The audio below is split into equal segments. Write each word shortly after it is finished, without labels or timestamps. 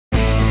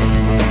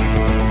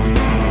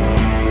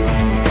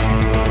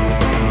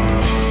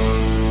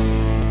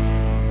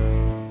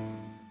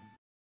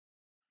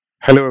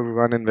Hello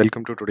everyone and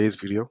welcome to today's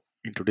video.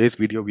 In today's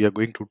video, we are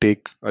going to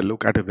take a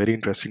look at a very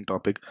interesting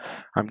topic.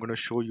 I'm going to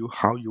show you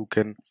how you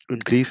can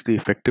increase the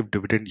effective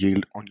dividend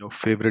yield on your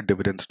favorite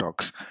dividend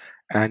stocks.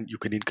 And you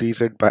can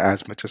increase it by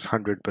as much as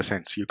 100%.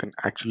 So you can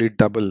actually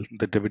double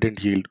the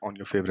dividend yield on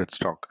your favorite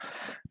stock.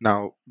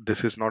 Now,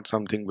 this is not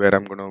something where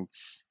I'm going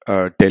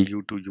to tell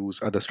you to use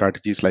other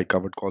strategies like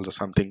covered calls or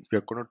something. We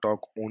are going to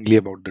talk only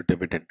about the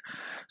dividend.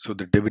 So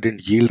the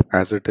dividend yield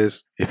as it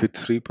is, if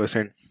it's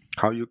 3%,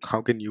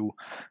 how can you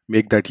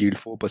make that yield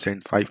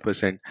 4%,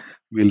 5%?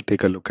 We'll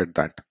take a look at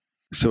that.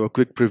 So a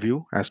quick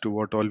preview as to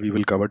what all we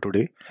will cover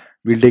today.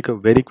 We'll take a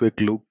very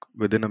quick look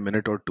within a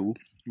minute or two.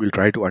 We'll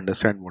try to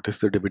understand what is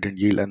the dividend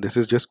yield, and this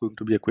is just going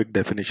to be a quick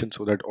definition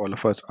so that all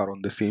of us are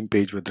on the same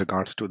page with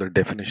regards to the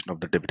definition of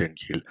the dividend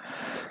yield.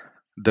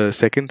 The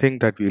second thing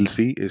that we'll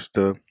see is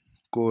the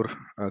core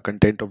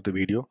content of the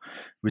video,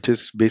 which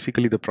is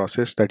basically the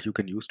process that you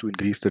can use to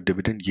increase the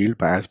dividend yield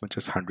by as much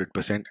as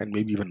 100% and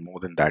maybe even more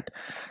than that.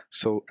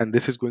 So, and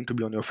this is going to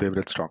be on your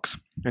favorite stocks.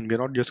 And we're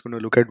not just going to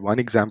look at one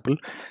example.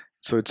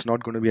 So it's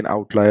not going to be an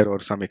outlier or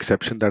some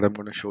exception that I'm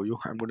going to show you.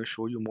 I'm going to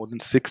show you more than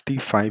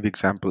 65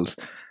 examples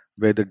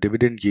where the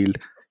dividend yield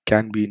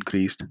can be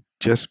increased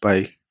just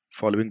by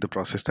following the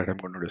process that I'm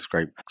going to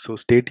describe. So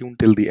stay tuned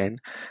till the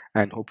end,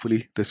 and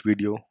hopefully this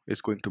video is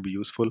going to be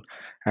useful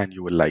and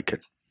you will like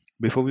it.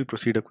 Before we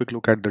proceed, a quick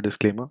look at the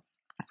disclaimer,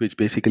 which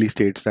basically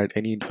states that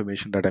any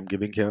information that I'm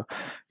giving here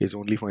is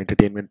only for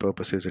entertainment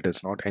purposes. It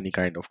is not any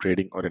kind of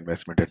trading or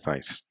investment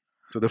advice.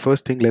 So the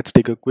first thing, let's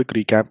take a quick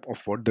recap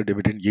of what the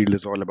dividend yield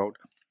is all about.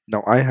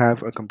 Now I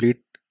have a complete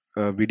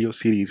video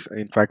series,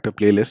 in fact a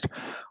playlist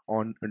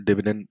on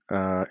dividend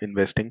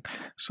investing.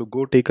 So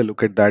go take a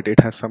look at that. It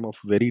has some of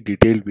very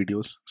detailed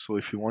videos. So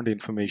if you want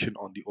information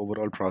on the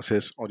overall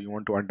process or you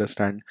want to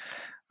understand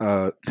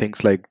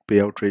things like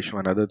payout ratio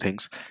and other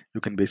things,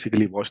 you can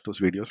basically watch those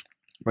videos.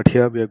 But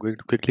here we are going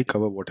to quickly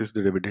cover what is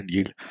the dividend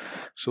yield.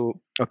 So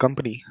a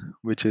company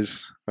which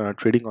is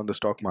trading on the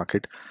stock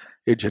market,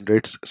 it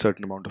generates a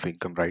certain amount of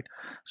income, right?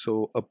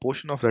 So a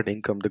portion of that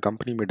income, the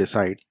company may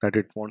decide that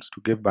it wants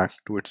to give back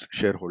to its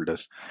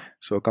shareholders.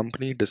 So a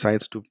company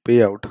decides to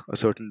pay out a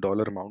certain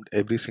dollar amount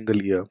every single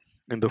year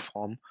in the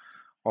form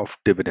of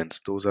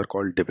dividends. Those are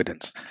called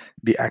dividends.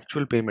 The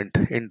actual payment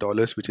in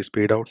dollars which is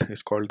paid out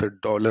is called the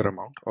dollar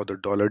amount or the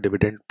dollar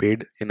dividend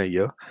paid in a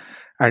year.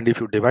 And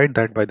if you divide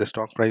that by the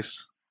stock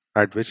price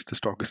at which the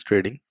stock is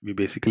trading, we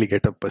basically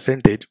get a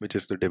percentage, which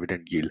is the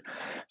dividend yield.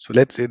 So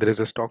let's say there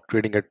is a stock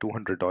trading at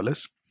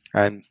 $200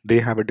 and they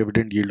have a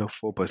dividend yield of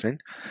 4%.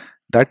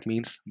 That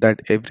means that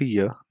every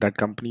year that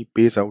company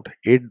pays out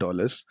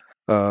 $8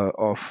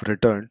 of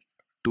return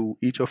to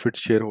each of its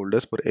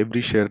shareholders for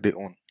every share they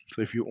own.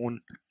 So if you own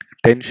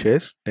 10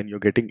 shares, then you're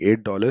getting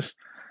 $8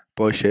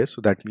 per share. So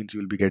that means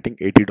you'll be getting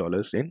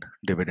 $80 in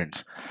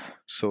dividends.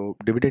 So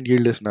dividend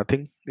yield is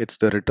nothing. It's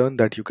the return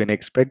that you can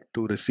expect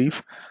to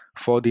receive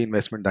for the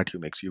investment that you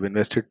make. So you've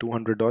invested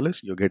 $200,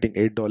 you're getting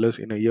 $8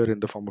 in a year in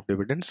the form of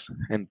dividends,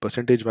 and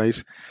percentage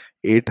wise,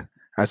 8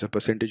 as a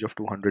percentage of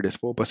 200 is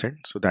 4%.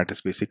 So that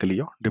is basically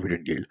your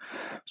dividend yield.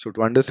 So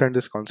to understand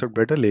this concept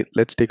better,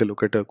 let's take a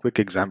look at a quick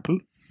example.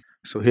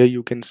 So here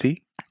you can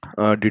see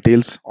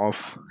details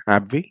of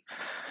AbbVie,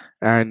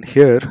 and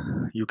here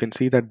you can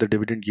see that the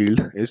dividend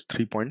yield is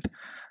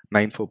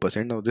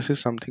 3.94%. Now this is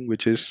something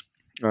which is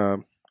uh,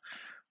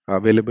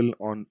 available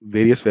on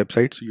various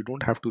websites, so you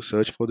don't have to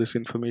search for this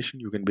information.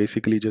 You can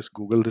basically just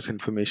Google this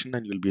information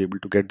and you'll be able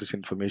to get this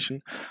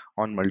information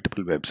on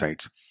multiple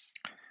websites.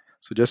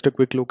 So just a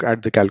quick look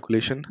at the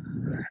calculation.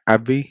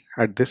 AbbVie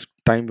at this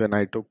time when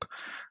I took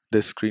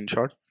this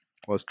screenshot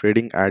was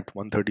trading at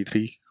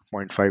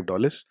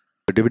 $133.5.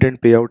 The dividend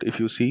payout, if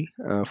you see,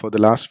 for the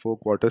last 4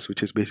 quarters,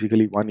 which is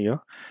basically 1 year,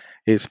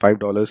 is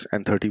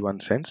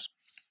 $5.31.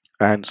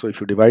 And so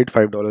if you divide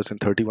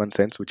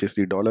 $5.31, which is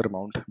the dollar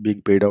amount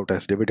being paid out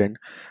as dividend,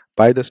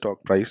 by the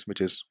stock price, which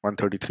is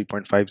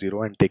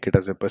 133.50, and take it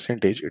as a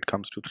percentage, it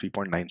comes to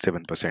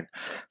 3.97%.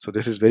 So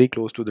this is very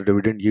close to the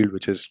dividend yield,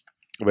 which is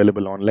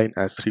available online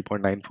as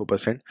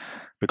 3.94%,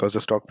 because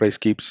the stock price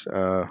keeps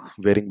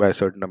varying by a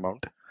certain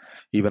amount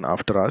even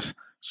after us.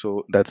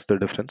 So that's the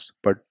difference.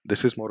 But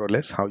this is more or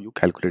less how you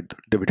calculate the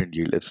dividend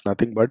yield. It's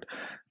nothing but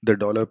the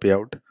dollar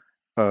payout,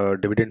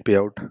 dividend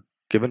payout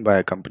given by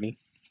a company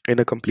in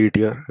a complete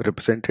year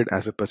represented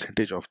as a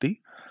percentage of the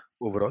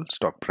overall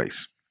stock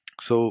price.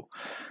 So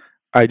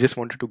I just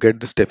wanted to get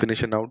this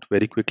definition out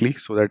very quickly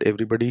so that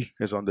everybody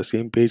is on the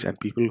same page, and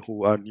people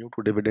who are new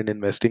to dividend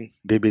investing,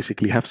 they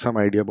basically have some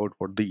idea about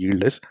what the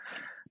yield is.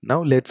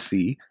 Now let's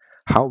see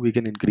how we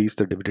can increase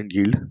the dividend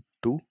yield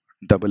to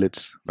double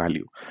its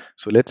value.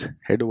 So let's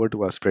head over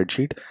to our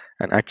spreadsheet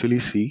and actually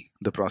see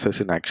the process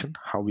in action,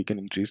 how we can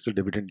increase the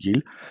dividend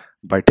yield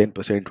by 10%,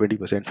 20%,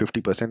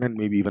 50%, and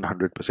maybe even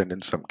 100%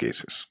 in some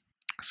cases.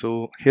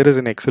 So here is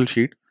an Excel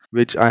sheet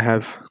which I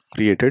have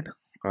created.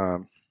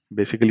 Um,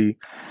 Basically,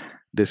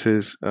 this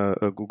is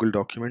a Google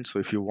document. So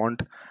if you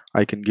want,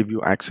 I can give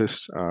you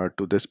access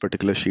to this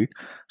particular sheet.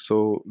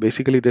 So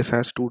basically, this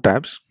has two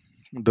tabs.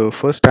 The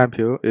first tab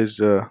here is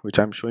which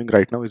I'm showing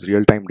right now is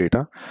real-time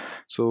data.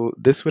 So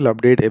this will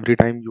update every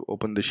time you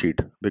open the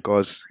sheet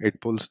because it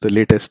pulls the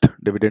latest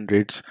dividend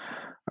rates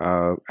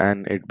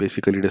and it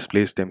basically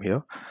displays them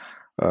here.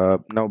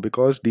 Now,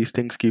 because these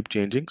things keep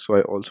changing, so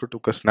I also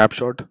took a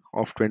snapshot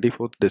of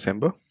 24th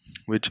December,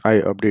 which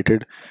I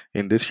updated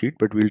in this sheet,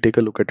 but we'll take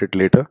a look at it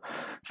later.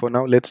 For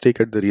now, let's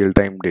take at the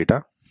real-time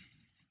data.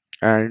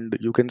 And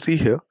you can see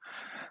here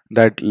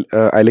that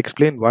I'll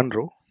explain one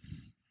row,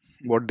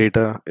 what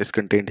data is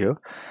contained here.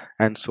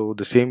 And so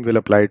the same will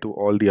apply to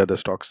all the other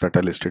stocks that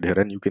are listed here.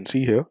 And you can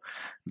see here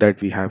that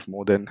we have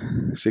more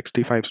than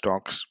 65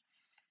 stocks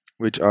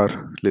which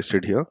are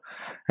listed here.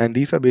 And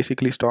these are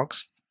basically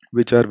stocks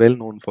which are well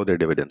known for their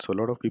dividends. So a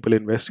lot of people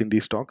invest in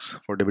these stocks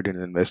for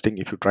dividend investing.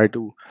 If you try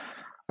to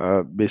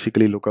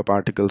basically look up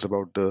articles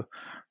about the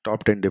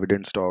top 10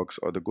 dividend stocks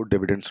or the good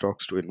dividend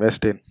stocks to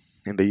invest in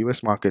the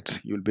US markets,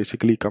 you'll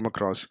basically come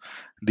across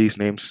these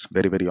names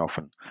very, very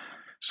often.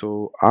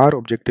 So our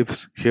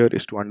objective here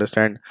is to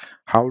understand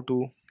how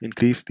to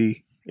increase the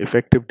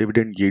effective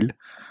dividend yield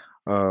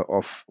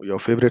of your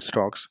favorite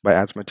stocks by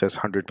as much as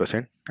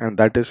 100%, and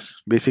that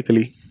is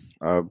basically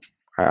uh,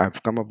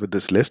 I've come up with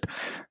this list.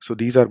 So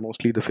these are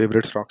mostly the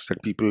favorite stocks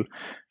that people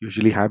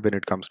usually have when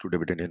it comes to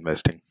dividend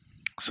investing.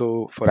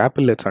 So for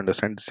Apple, let's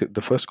understand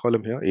the first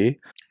column here.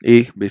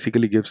 A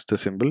basically gives the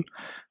symbol,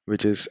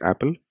 which is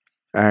Apple,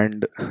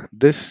 and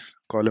this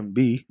column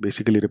B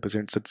basically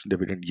represents its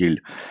dividend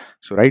yield.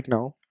 So right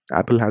now,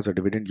 Apple has a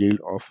dividend yield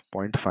of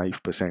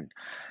 0.5%,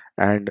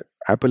 and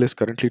Apple is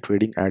currently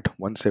trading at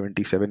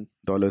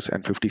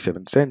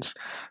 $177.57.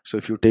 So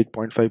if you take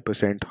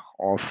 0.5%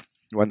 of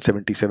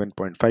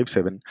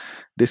 177.57,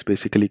 this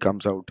basically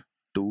comes out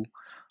to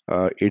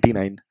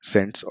 89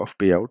 cents of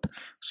payout.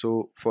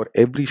 So for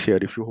every share,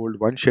 if you hold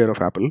one share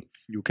of Apple,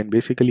 you can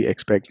basically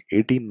expect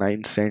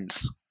 89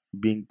 cents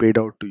being paid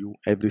out to you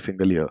every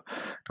single year.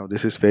 Now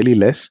this is fairly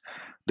less.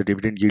 The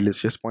dividend yield is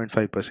just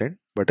 0.5%,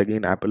 but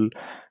again, Apple,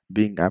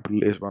 being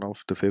Apple, is one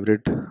of the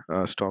favorite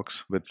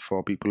stocks with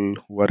for people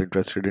who are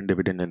interested in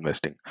dividend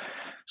investing.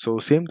 So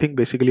same thing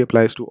basically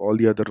applies to all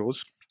the other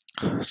rows.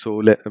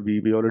 So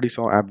we already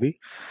saw AbbVie.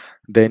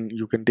 Then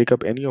you can take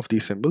up any of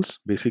these symbols.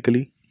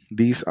 Basically,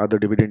 these are the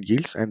dividend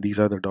yields and these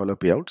are the dollar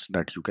payouts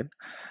that you can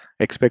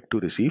expect to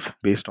receive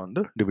based on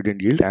the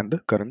dividend yield and the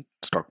current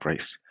stock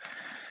price.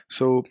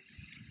 So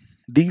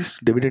these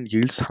dividend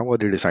yields, how are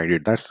they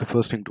decided? That's the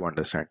first thing to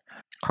understand.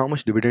 How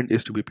much dividend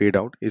is to be paid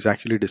out is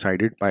actually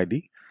decided by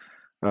the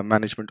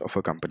management of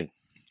a company.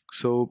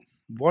 So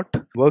what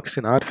works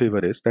in our favor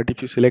is that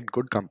if you select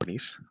good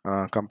companies,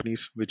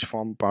 companies which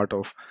form part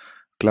of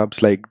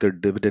clubs like the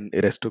dividend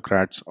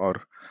aristocrats or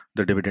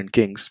the dividend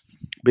kings,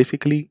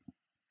 basically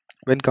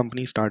when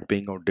companies start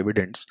paying out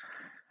dividends,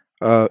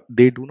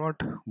 they do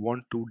not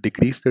want to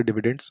decrease their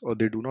dividends or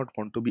they do not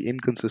want to be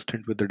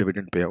inconsistent with the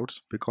dividend payouts,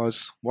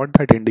 because what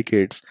that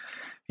indicates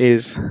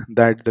is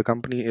that the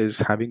company is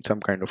having some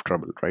kind of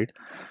trouble, right?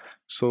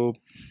 So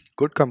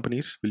good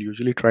companies will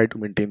usually try to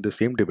maintain the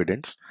same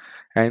dividends,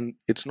 and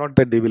it's not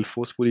that they will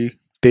forcefully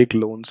take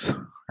loans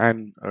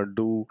and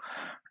do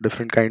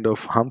different kind of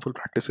harmful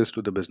practices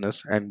to the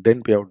business and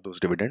then pay out those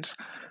dividends,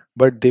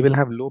 but they will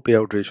have low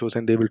payout ratios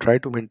and they will try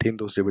to maintain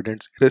those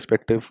dividends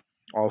irrespective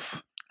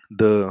of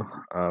the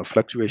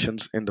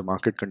fluctuations in the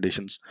market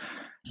conditions,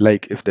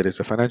 like if there is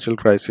a financial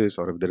crisis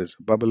or if there is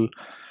a bubble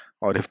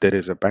or if there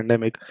is a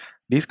pandemic.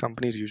 These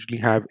companies usually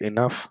have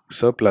enough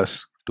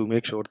surplus to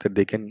make sure that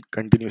they can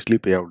continuously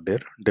pay out their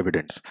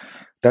dividends.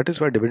 That is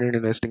why dividend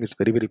investing is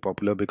very, very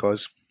popular,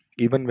 because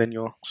even when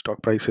your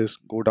stock prices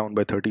go down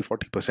by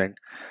 30-40%,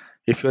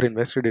 if you're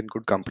invested in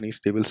good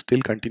companies, they will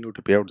still continue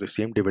to pay out the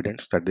same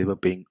dividends that they were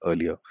paying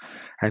earlier.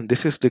 And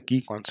this is the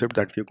key concept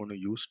that we're going to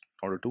use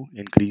in order to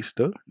increase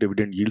the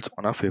dividend yields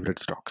on our favorite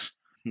stocks.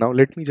 Now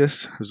let me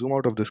just zoom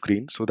out of the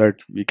screen so that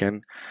we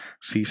can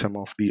see some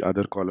of the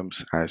other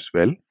columns as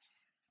well.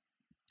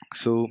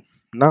 So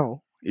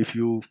now if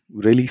you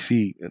really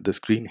see the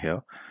screen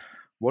here,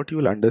 what you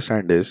will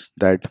understand is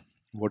that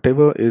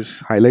whatever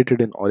is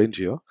highlighted in orange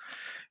here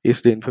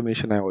is the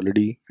information I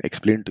already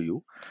explained to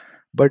you.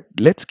 But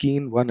let's key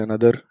in one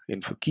another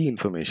key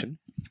information,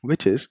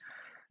 which is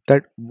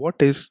that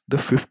what is the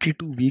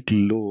 52-week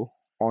low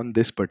on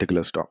this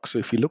particular stock. So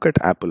if you look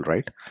at Apple,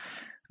 right,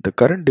 the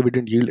current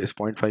dividend yield is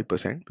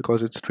 0.5%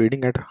 because it's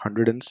trading at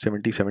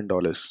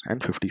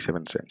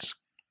 $177.57.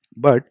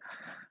 But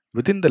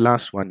within the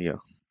last 1 year,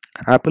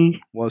 Apple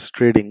was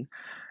trading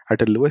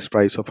at a lowest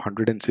price of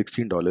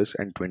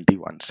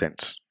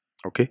 $116.21.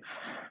 Okay,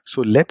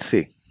 so let's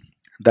say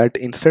that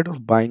instead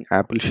of buying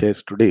Apple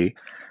shares today,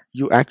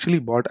 you actually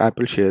bought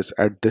Apple shares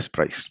at this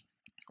price.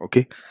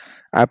 Okay,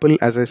 Apple,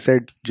 as I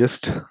said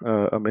just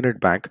a minute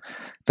back,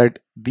 that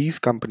these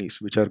companies,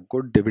 which are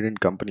good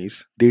dividend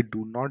companies, they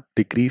do not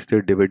decrease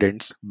their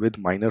dividends with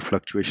minor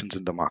fluctuations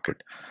in the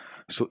market.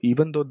 So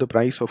even though the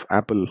price of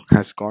Apple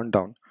has gone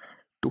down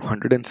to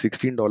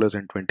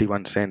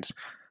 $116.21,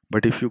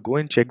 but if you go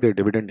and check their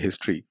dividend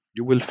history,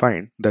 you will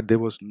find that there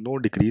was no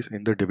decrease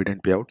in the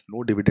dividend payout,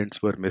 no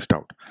dividends were missed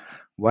out.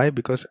 Why?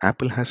 Because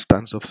Apple has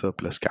tons of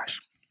surplus cash.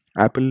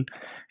 Apple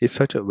is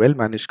such a well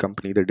managed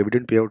company, the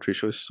dividend payout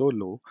ratio is so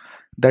low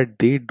that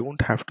they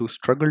don't have to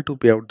struggle to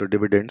pay out the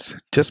dividends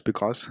just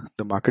because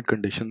the market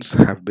conditions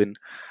have been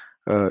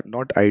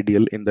not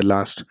ideal in the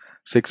last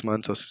 6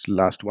 months or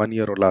last 1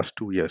 year or last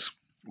 2 years.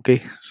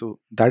 Okay, so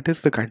that is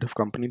the kind of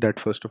company that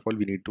first of all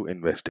we need to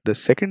invest in. The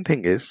second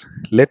thing is,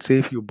 let's say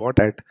if you bought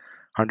at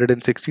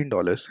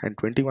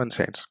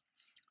 $116.21,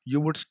 you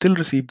would still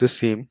receive the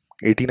same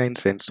 89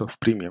 cents of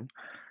premium,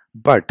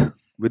 but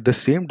with the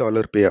same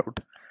dollar payout.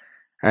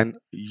 And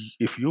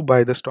if you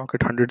buy the stock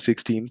at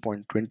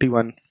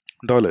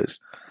 $116.21,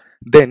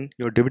 then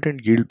your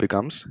dividend yield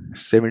becomes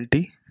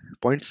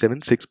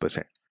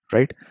 70.76%,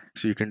 right?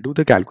 So you can do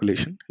the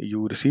calculation.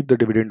 You receive the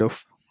dividend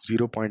of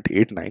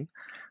 0.89,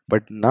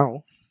 but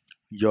now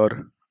your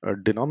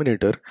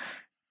denominator,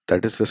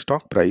 that is the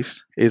stock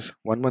price, is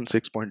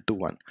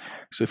 116.21.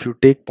 So if you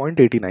take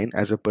 0.89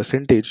 as a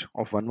percentage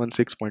of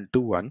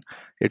 116.21,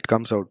 it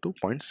comes out to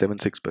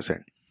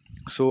 0.76%.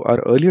 So our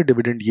earlier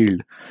dividend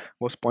yield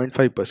was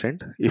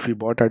 0.5% if we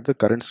bought at the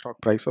current stock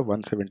price of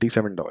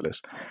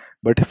 $177.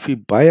 But if we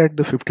buy at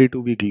the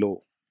 52-week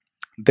low,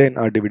 then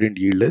our dividend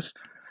yield is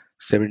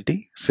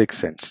 76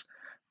 cents,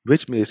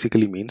 which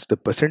basically means the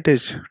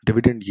percentage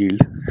dividend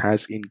yield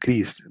has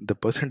increased. The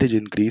percentage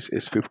increase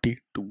is 52%,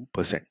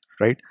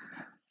 right?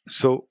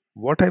 So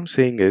what I'm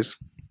saying is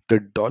the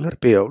dollar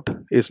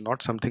payout is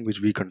not something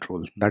which we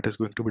control. That is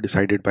going to be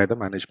decided by the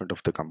management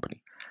of the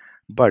company.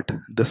 But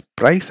the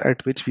price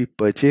at which we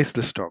purchase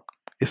the stock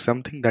is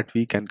something that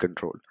we can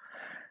control.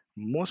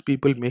 Most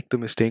people make the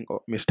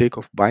mistake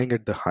of buying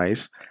at the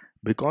highs,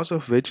 because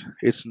of which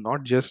it's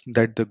not just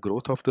that the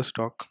growth of the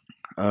stock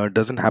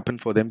doesn't happen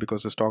for them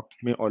because the stock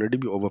may already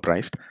be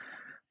overpriced,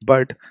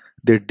 but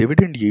their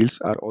dividend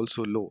yields are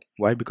also low.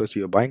 Why? Because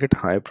you're buying at a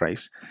higher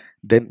price,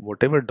 then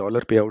whatever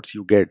dollar payouts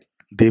you get,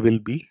 they will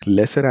be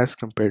lesser as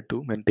compared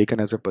to when taken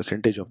as a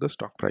percentage of the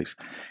stock price.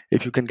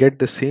 If you can get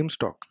the same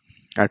stock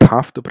at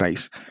half the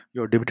price,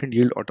 your dividend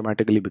yield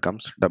automatically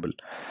becomes double.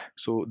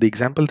 So the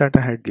example that I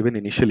had given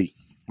initially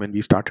when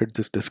we started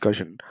this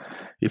discussion,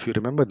 if you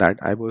remember that,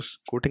 I was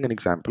quoting an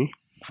example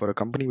for a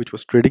company which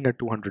was trading at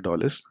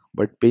 $200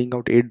 but paying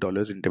out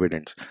 $8 in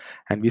dividends.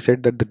 And we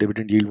said that the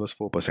dividend yield was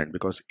 4%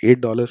 because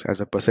 $8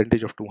 as a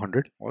percentage of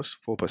 200 was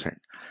 4%.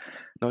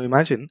 Now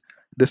imagine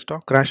the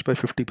stock crashed by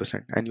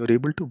 50% and you're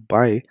able to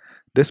buy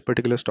this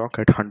particular stock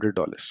at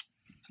 $100.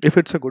 If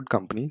it's a good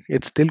company,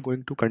 it's still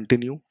going to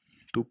continue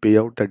to pay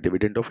out that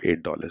dividend of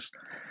 $8.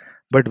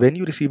 But when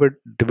you receive a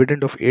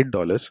dividend of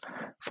 $8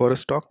 for a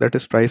stock that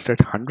is priced at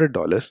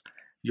 $100,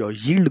 your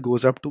yield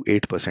goes up to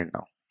 8%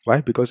 now.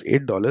 Why? Because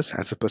 $8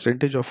 as a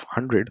percentage of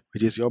 100,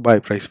 which is your buy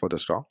price for the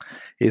stock,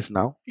 is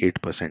now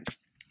 8%.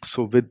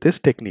 So with this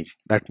technique,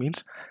 that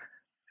means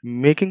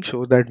making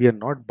sure that we are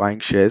not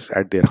buying shares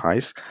at their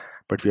highs,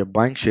 but we are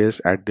buying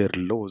shares at their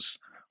lows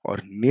or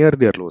near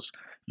their lows.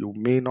 You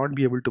may not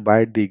be able to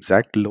buy at the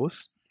exact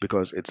lows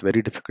because it's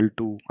very difficult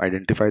to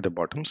identify the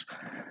bottoms,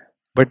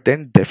 but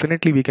then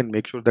definitely we can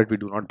make sure that we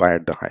do not buy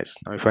at the highs.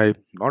 Now, if I'm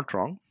not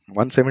wrong,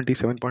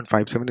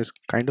 177.57 is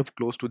kind of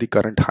close to the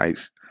current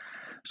highs.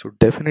 So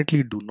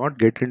definitely do not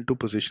get into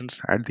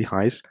positions at the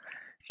highs,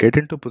 get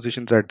into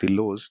positions at the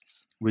lows,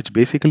 which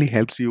basically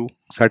helps you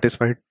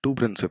satisfy two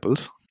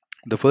principles.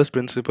 The first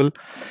principle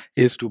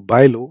is to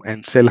buy low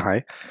and sell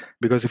high,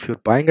 because if you're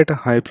buying at a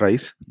high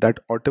price, that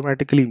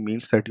automatically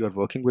means that you're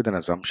working with an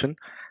assumption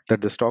that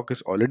the stock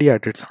is already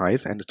at its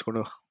highs and it's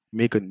going to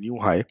make a new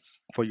high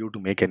for you to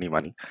make any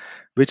money,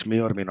 which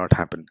may or may not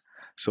happen.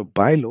 So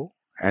buy low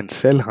and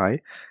sell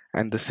high.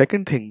 And the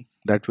second thing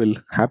that will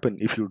happen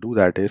if you do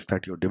that is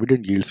that your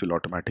dividend yields will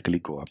automatically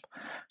go up.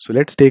 So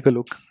let's take a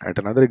look at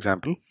another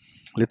example.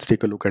 Let's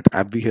take a look at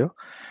AbbVie here.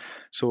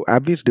 So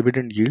AbbVie's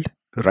dividend yield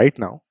right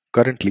now,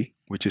 currently,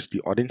 which is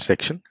the orange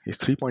section, is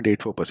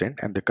 3.84%,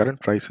 and the current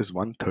price is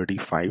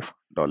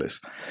 $135.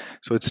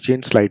 So it's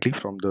changed slightly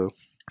from the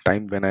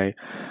time when I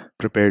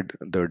prepared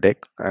the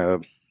deck.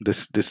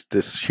 This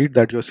sheet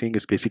that you're seeing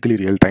is basically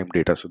real-time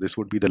data. So this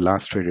would be the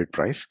last traded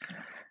price,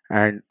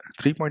 and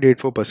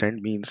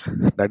 3.84% means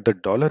that the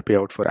dollar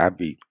payout for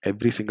AbbVie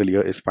every single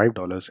year is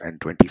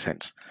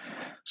 $5.20.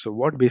 So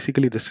what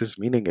basically this is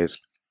meaning is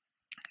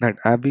that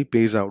AbbVie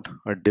pays out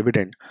a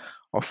dividend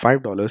of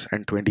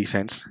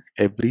 $5.20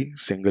 every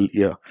single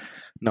year.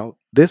 Now,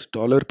 this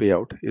dollar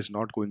payout is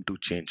not going to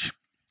change.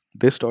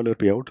 This dollar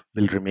payout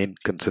will remain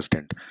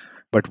consistent.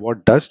 But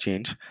what does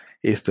change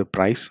is the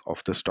price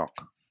of the stock.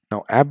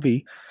 Now,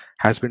 AbbVie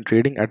has been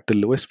trading at the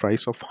lowest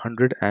price of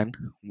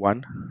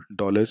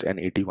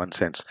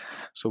 $101.81.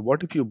 So,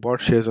 what if you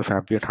bought shares of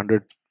AbbVie at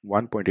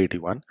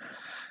 101.81?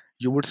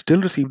 You would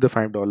still receive the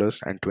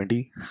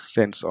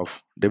 $5.20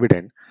 of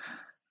dividend,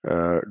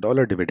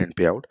 dollar dividend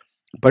payout,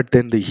 but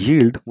then the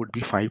yield would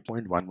be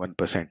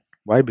 5.11%.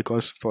 Why?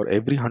 Because for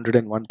every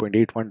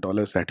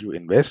 $101.81 that you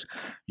invest,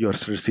 you are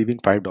receiving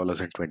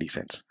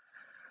 $5.20.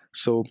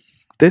 So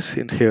this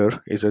in here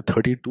is a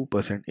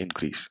 32%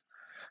 increase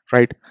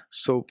right?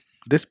 So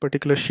this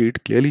particular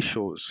sheet clearly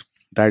shows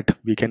that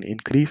we can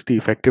increase the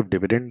effective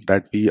dividend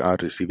that we are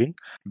receiving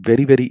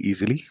very, very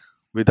easily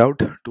without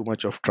too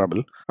much of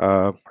trouble.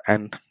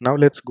 And now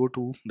let's go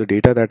to the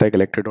data that I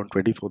collected on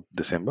 24th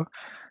December.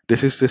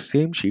 This is the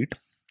same sheet,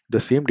 the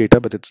same data,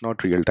 but it's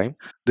not real time.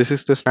 This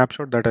is the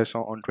snapshot that I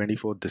saw on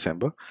 24th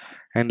December.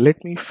 And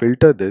let me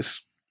filter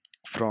this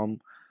from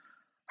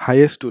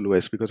highest to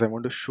lowest because I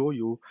want to show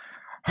you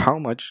how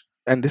much,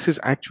 and this is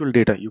actual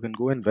data. You can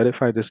go and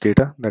verify this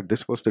data that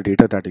this was the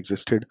data that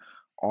existed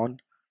on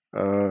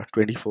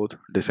 24th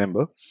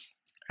December.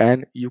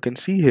 And you can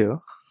see here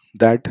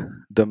that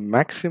the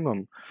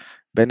maximum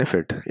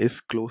benefit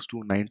is close to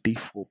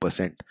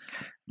 94%,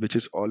 which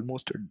is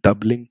almost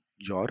doubling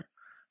your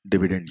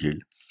dividend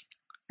yield.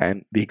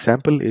 And the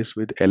example is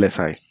with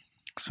LSI.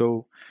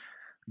 So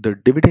the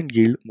dividend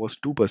yield was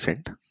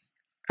 2%,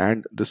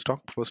 and the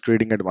stock was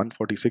trading at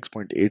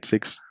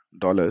 146.86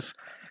 dollars,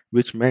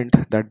 which meant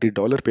that the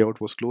dollar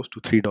payout was close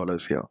to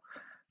 $3 here.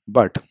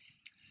 But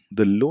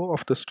the low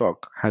of the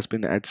stock has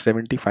been at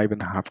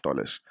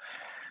 $75.50.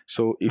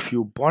 So if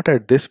you bought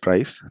at this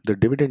price, the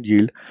dividend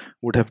yield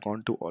would have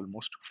gone to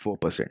almost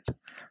 4%.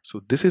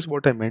 So this is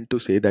what I meant to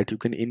say, that you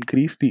can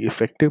increase the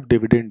effective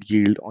dividend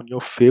yield on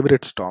your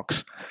favorite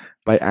stocks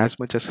by as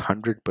much as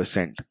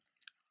 100%,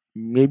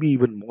 maybe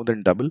even more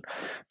than double,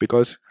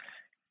 because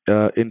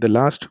in the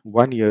last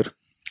 1 year,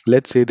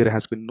 let's say there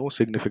has been no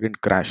significant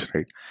crash,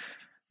 right?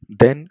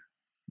 Then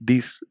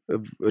these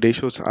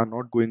ratios are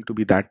not going to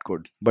be that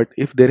good. But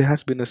if there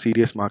has been a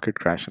serious market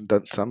crash and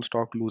that some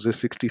stock loses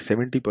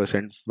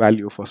 60-70%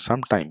 value for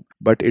some time,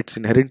 but it's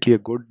inherently a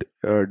good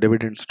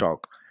dividend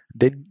stock,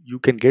 then you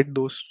can get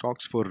those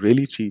stocks for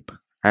really cheap.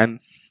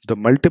 And the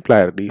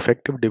multiplier, the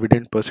effective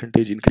dividend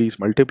percentage increase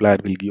multiplier,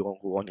 will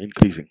go on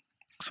increasing.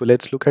 So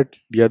let's look at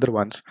the other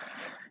ones.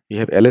 We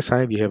have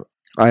LSI, we have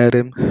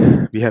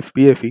IRM, we have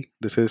PFE,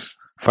 this is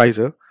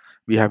Pfizer,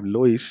 we have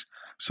Lois.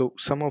 So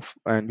some of,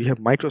 and we have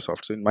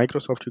Microsoft. So in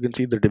Microsoft, you can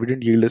see the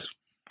dividend yield is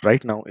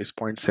right now is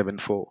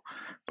 0.74,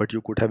 but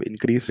you could have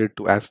increased it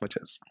to as much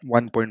as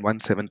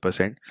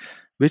 1.17%,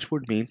 which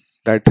would mean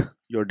that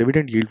your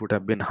dividend yield would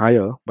have been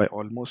higher by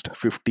almost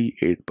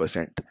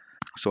 58%.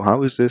 So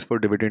how is this for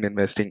dividend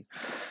investing?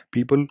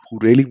 People who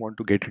really want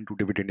to get into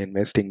dividend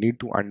investing need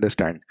to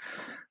understand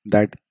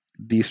that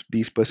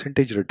these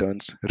percentage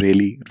returns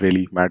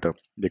really matter,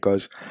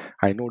 because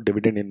I know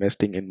dividend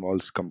investing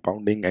involves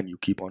compounding and you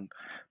keep on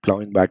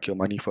plowing back your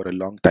money for a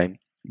long time.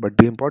 But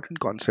the important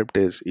concept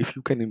is, if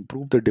you can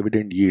improve the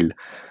dividend yield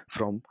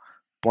from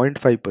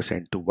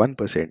 0.5% to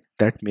 1%,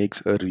 that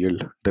makes a real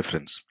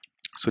difference.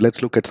 So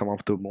let's look at some of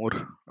the more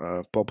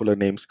popular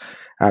names.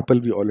 Apple,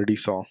 we already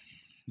saw.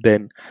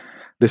 Then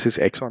this is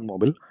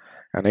ExxonMobil.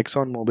 And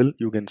ExxonMobil,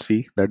 you can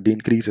see that the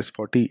increase is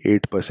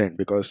 48%,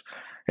 because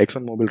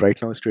ExxonMobil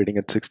right now is trading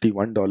at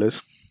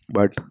 $61,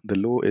 but the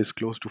low is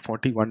close to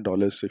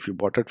 $41. So if you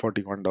bought at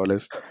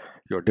 $41,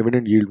 your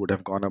dividend yield would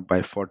have gone up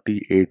by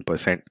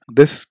 48%.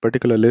 This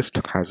particular list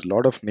has a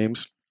lot of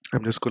names.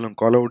 I'm just going to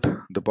call out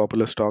the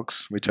popular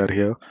stocks which are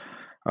here.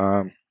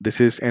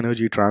 This is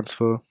Energy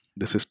Transfer.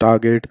 This is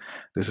Target.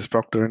 This is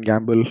Procter and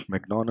Gamble,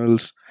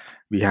 McDonald's.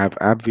 We have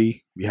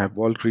AbbVie. We have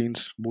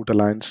Walgreens, Boot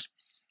Alliance,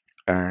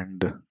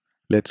 and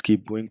let's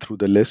keep going through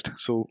the list.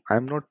 So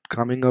I'm not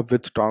coming up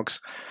with stocks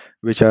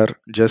which are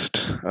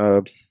just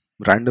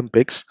random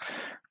picks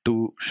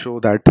to show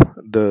that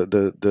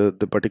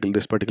the particular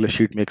this particular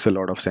sheet makes a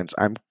lot of sense.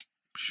 I'm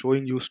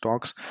showing you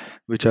stocks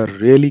which are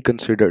really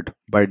considered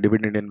by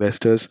dividend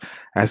investors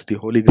as the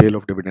holy grail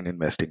of dividend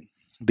investing.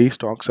 These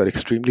stocks are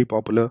extremely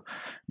popular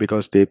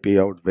because they pay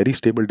out very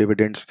stable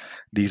dividends.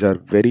 These are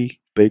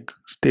very big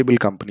stable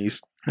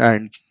companies,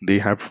 and they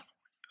have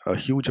a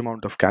huge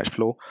amount of cash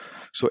flow.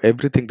 So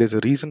everything, there's a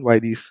reason why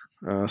these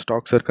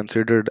stocks are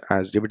considered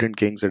as dividend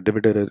kings or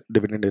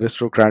dividend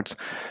aristocrats,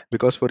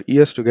 because for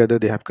years together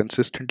they have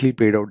consistently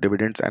paid out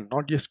dividends, and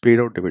not just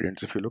paid out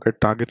dividends. If you look at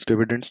Target's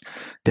dividends,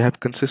 they have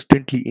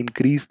consistently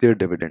increased their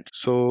dividends.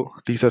 So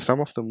these are some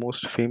of the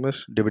most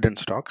famous dividend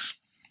stocks.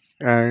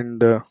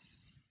 And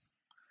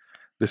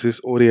this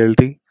is O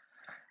Realty,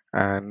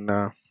 and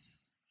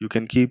you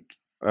can keep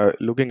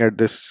looking at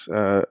this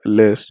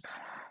list.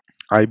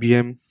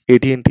 IBM,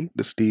 AT&T,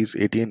 this T is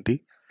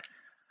AT&T.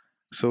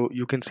 So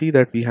you can see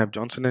that we have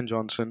Johnson and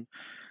Johnson,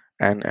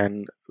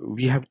 and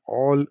we have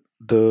all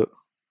the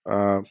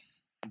uh,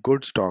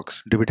 good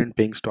stocks, dividend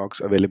paying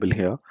stocks available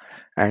here.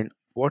 And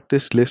what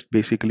this list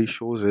basically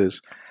shows is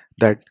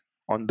that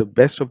on the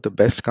best of the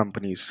best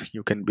companies,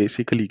 you can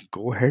basically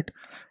go ahead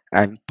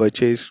and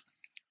purchase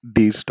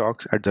these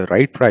stocks at the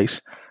right price.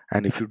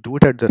 And if you do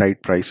it at the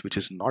right price, which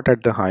is not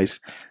at the highs,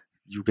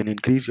 you can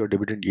increase your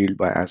dividend yield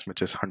by as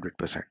much as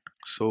 100%.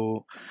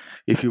 So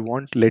if you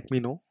want, let me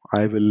know.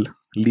 I will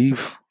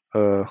leave,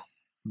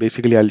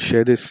 basically I'll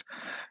share this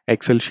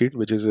Excel sheet,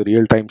 which is a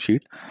real-time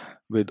sheet,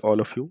 with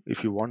all of you.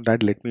 If you want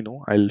that, let me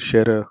know. I'll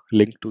share a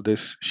link to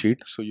this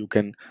sheet so you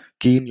can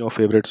key in your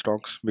favorite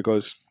stocks,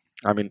 because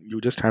I mean, you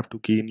just have to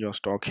key in your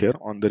stock here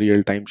on the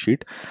real-time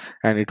sheet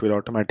and it will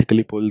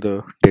automatically pull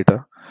the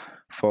data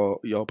for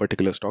your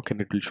particular stock,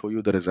 and it will show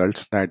you the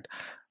results that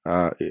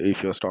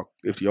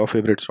if your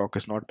favorite stock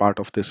is not part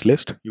of this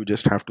list, you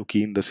just have to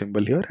key in the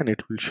symbol here and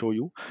it will show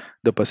you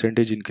the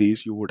percentage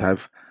increase you would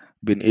have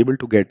been able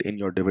to get in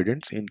your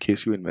dividends in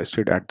case you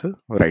invested at the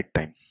right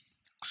time.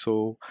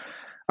 So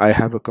I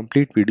have a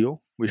complete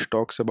video which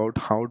talks about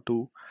how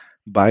to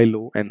buy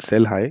low and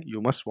sell high.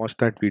 You must watch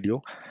that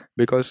video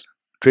because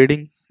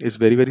trading is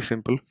very, very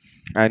simple,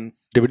 and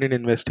dividend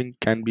investing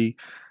can be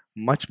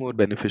much more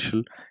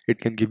beneficial. It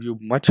can give you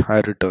much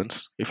higher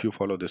returns if you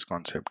follow this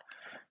concept.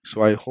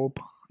 So I hope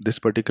this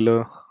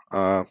particular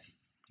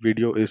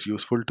video is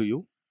useful to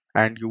you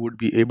and you would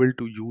be able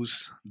to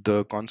use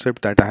the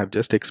concept that I have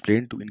just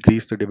explained to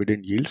increase the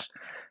dividend yields.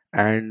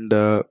 And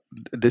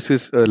this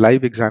is a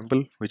live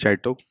example which I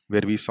took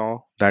where we saw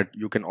that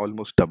you can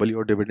almost double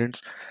your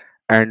dividends.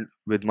 And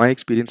with my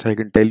experience, I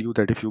can tell you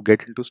that if you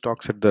get into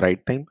stocks at the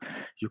right time,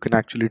 you can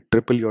actually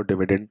triple your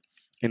dividend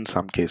in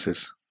some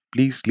cases.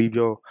 Please leave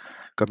your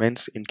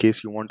comments in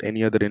case you want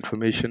any other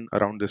information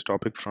around this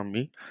topic from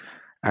me.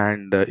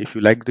 And if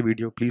you like the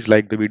video, please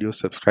like the video,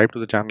 subscribe to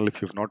the channel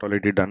if you've not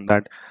already done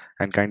that,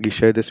 and kindly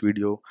share this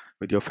video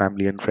with your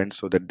family and friends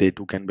so that they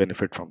too can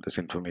benefit from this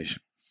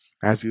information.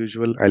 As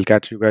usual, I'll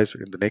catch you guys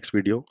in the next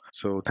video.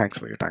 So thanks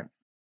for your time.